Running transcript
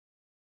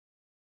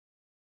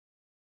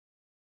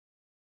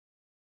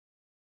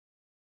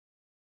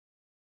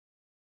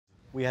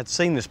We had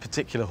seen this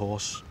particular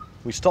horse.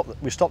 We stopped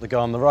the guy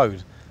on the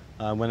road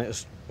when it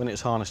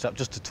was harnessed up,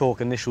 just to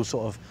talk initial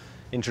sort of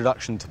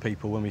introduction to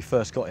people when we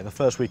first got here. The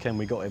first weekend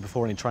we got here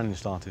before any training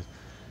started,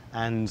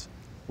 and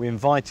we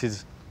invited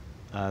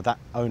that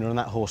owner and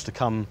that horse to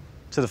come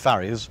to the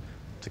farriers,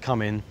 to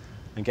come in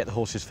and get the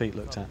horse's feet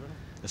looked at.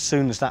 As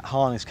soon as that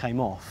harness came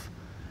off,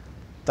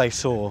 they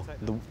saw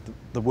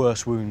the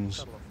worst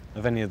wounds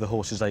of any of the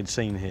horses they'd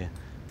seen here.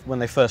 When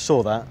they first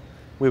saw that,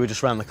 we were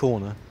just round the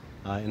corner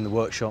in the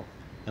workshop,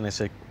 and they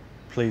said,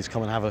 please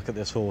come and have a look at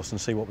this horse and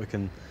see what we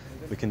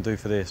can do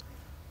for this.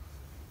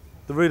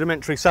 The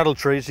rudimentary saddle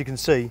tree, as you can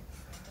see,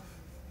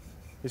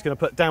 is going to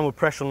put downward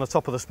pressure on the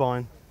top of the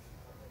spine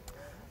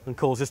and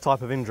cause this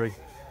type of injury.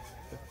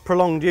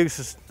 Prolonged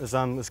use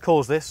has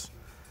caused this,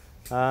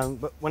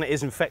 but when it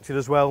is infected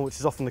as well, which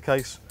is often the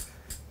case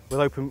with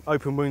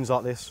open wounds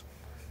like this,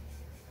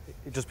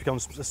 it just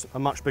becomes a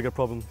much bigger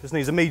problem. This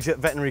needs immediate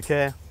veterinary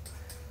care.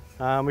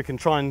 We can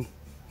try and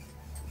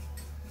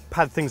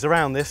pad things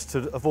around this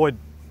to avoid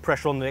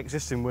pressure on the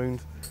existing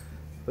wound,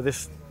 but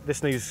this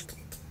needs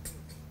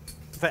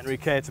veterinary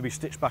care to be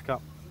stitched back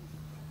up.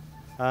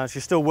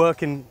 She's still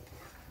working,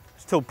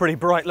 still pretty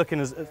bright looking,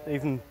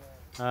 even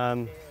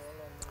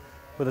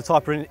with the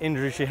type of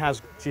injury she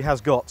has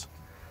got.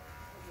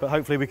 But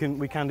hopefully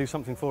we can do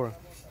something for her.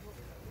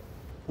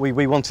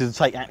 We wanted to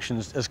take action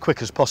as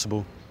quick as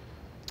possible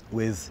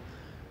with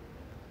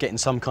getting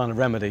some kind of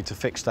remedy to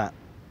fix that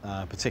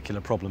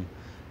particular problem.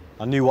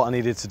 I knew what I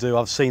needed to do.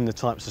 I've seen the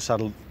types of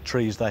saddle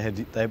trees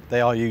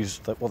they are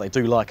used, what they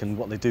do like and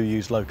what they do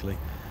use locally.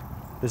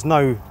 There's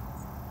no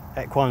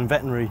equine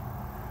veterinary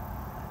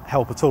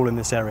help at all in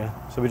this area,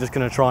 so we're just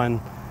going to try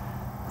and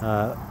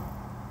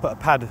put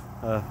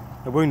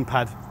a wound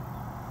pad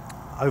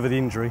over the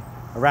injury,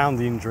 around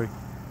the injury,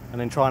 and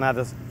then try and add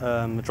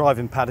a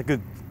driving pad,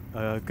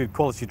 a good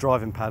quality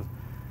driving pad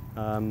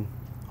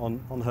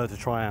on her to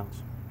try out.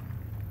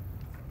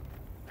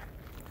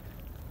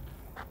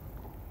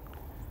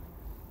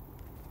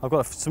 I've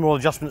got some more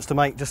adjustments to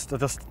make. I've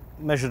just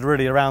measured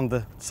really around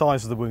the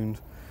size of the wound,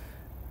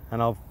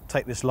 and I'll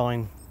take this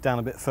line down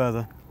a bit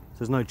further.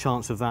 There's no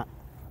chance of that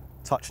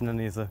touching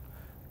any of the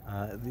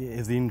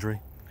injury.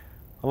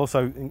 I'll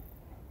also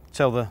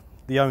tell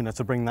the owner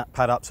to bring that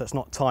pad up so it's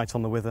not tight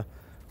on the wither,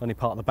 only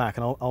part of the back,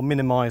 and I'll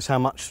minimise how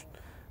much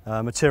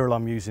material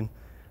I'm using.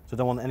 So I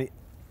don't want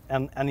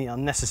any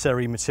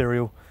unnecessary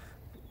material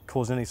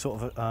causing any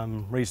sort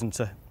of reason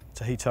to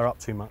heat her up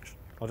too much.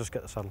 I'll just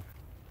get the saddle.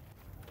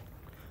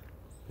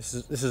 This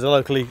is a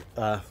locally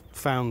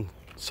found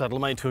saddle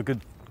made to a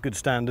good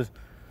standard.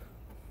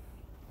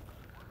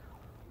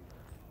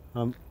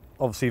 I'm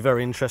obviously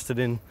very interested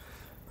in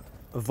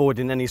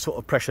avoiding any sort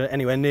of pressure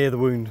anywhere near the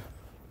wound.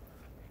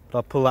 But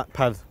I'll pull that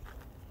pad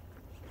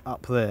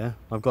up there.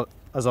 I've got,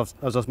 as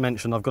I've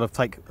mentioned, I've got to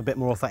take a bit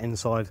more off that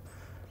inside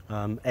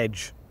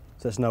edge,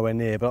 so it's nowhere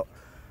near. But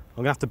I'm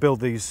going to have to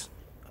build these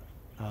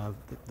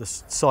the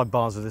side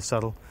bars of this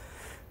saddle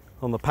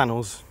on the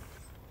panels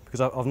because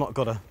I've not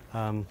got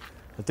a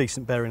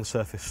decent bearing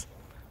surface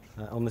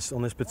on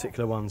this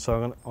particular one.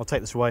 So I'll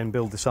take this away and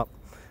build this up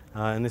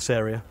in this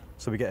area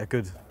so we get a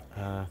good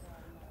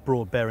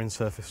broad bearing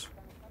surface.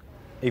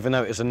 Even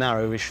though it was a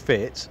narrowish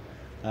fit,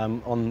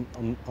 on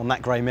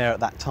that grey mare at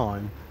that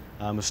time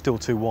was still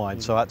too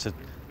wide, so I had to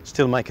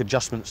still make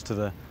adjustments to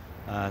the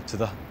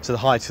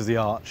height of the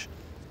arch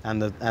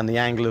and the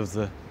angle of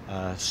the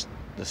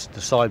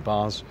side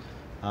bars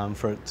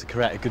for it to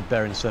create a good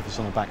bearing surface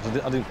on the back.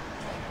 So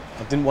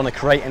I didn't want to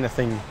create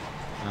anything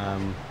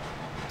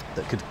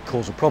that could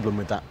cause a problem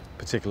with that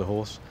particular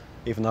horse,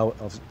 even though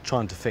I was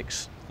trying to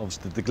fix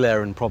obviously the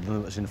glaring problem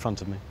that was in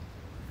front of me.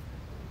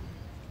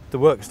 The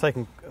work has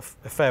taken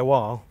a fair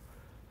while,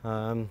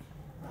 and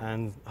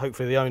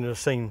hopefully the owner has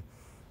seen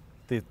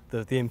the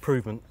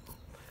improvement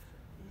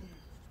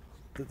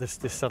that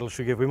this saddle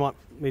should give. We might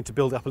need to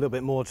build it up a little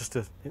bit more just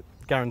to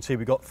guarantee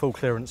we got full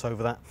clearance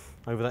over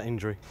that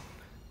injury.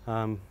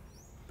 But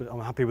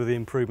I'm happy with the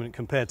improvement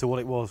compared to what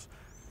it was.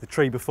 The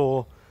tree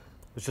before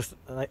was just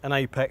an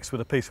apex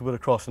with a piece of wood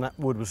across, and that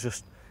wood was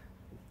just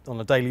on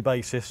a daily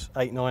basis,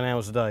 8-9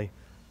 hours a day.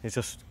 It's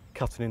just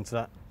cutting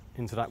into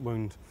that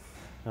wound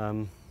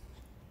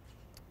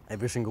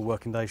every single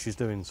working day she's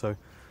doing. So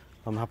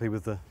I'm happy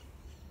with the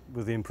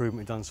improvement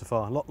we've done so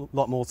far. A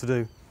lot more to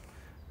do,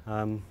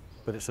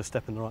 but it's a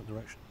step in the right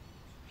direction.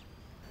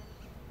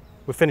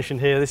 We're finishing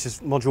here. This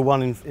is module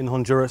 1 in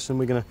Honduras, and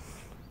we're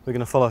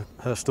gonna follow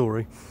her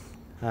story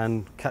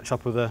and catch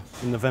up with her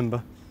in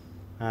November,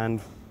 and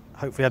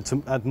hopefully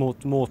add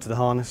more to the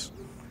harness,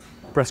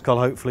 breast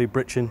collar, hopefully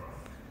britching,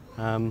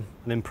 and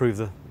improve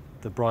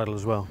the bridle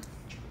as well.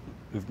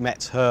 We've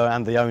met her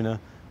and the owner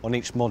on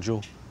each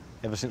module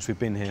ever since we've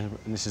been here,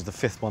 and this is the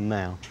 5th one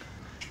now.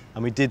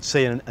 And we did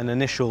see an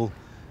initial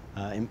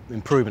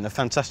improvement, a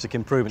fantastic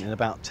improvement in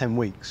about 10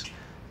 weeks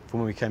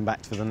from when we came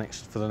back for the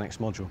next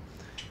module.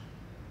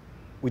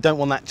 We don't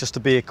want that just to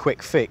be a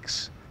quick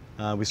fix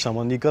with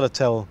someone. You've got to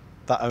tell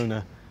that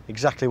owner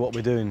exactly what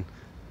we're doing,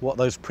 what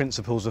those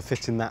principles of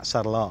fitting that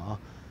saddle are,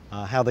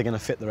 how they're going to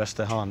fit the rest of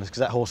their harness, because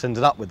that horse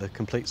ended up with a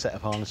complete set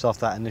of harness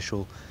after that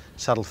initial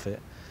saddle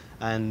fit,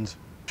 and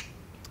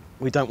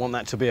we don't want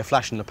that to be a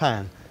flash in the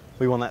pan.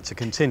 We want that to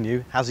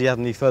continue. Has he had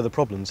any further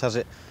problems? Has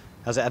it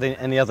had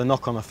any other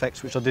knock-on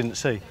effects which I didn't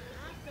see?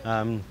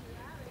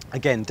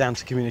 Again, down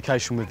to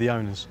communication with the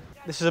owners.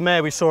 This is a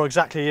mare we saw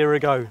exactly a year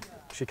ago.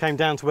 She came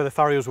down to where the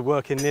farriers were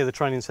working near the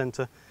training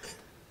centre,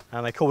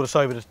 and they called us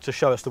over to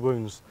show us the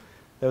wounds.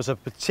 There was a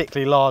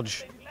particularly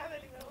large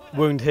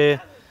wound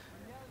here,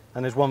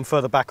 and there's one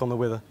further back on the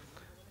wither.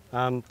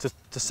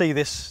 To see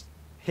this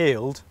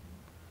healed,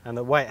 and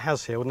the way it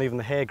has healed, and even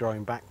the hair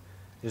growing back,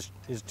 is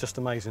just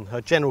amazing. Her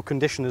general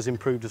condition has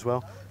improved as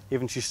well.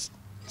 Even she's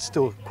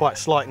still quite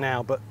slight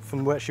now, but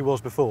from where she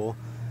was before,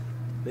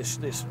 it's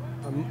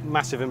a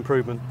massive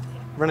improvement.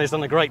 René's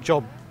done a great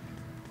job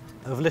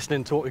of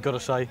listening to what we've got to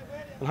say,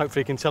 and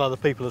hopefully he can tell other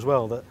people as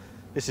well that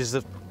this is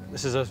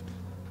a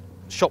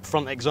shop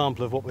front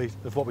example of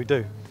what we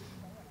do.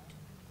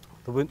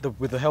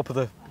 With the help of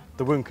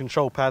the wound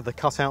control pad, the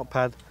cut-out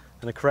pad,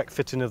 and the correct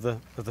fitting of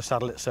the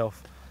saddle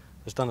itself,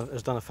 has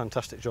done a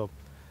fantastic job.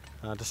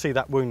 To see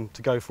that wound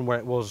to go from where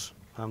it was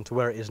to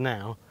where it is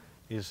now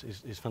is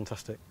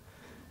fantastic.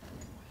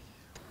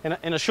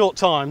 In a short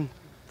time,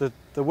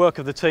 the work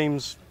of the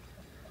teams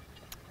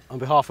on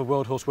behalf of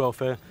World Horse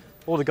Welfare,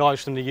 all the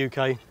guys from the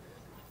UK,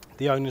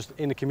 the owners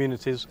in the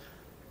communities,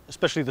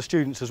 especially the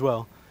students as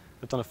well,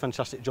 have done a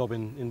fantastic job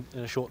in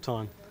a short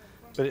time.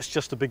 But it's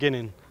just the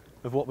beginning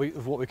of what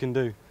we can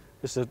do.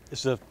 This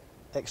is an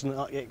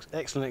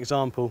excellent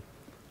example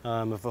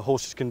of a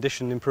horse's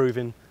condition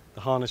improving,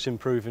 the harness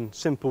improving,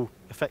 simple,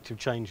 effective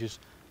changes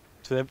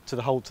to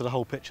the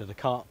whole picture, the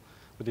cart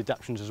with the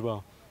adaptations as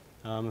well.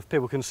 If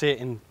people can see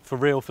it for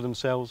real for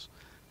themselves,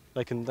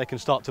 they can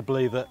start to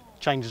believe that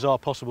changes are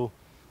possible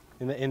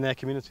in their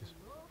communities.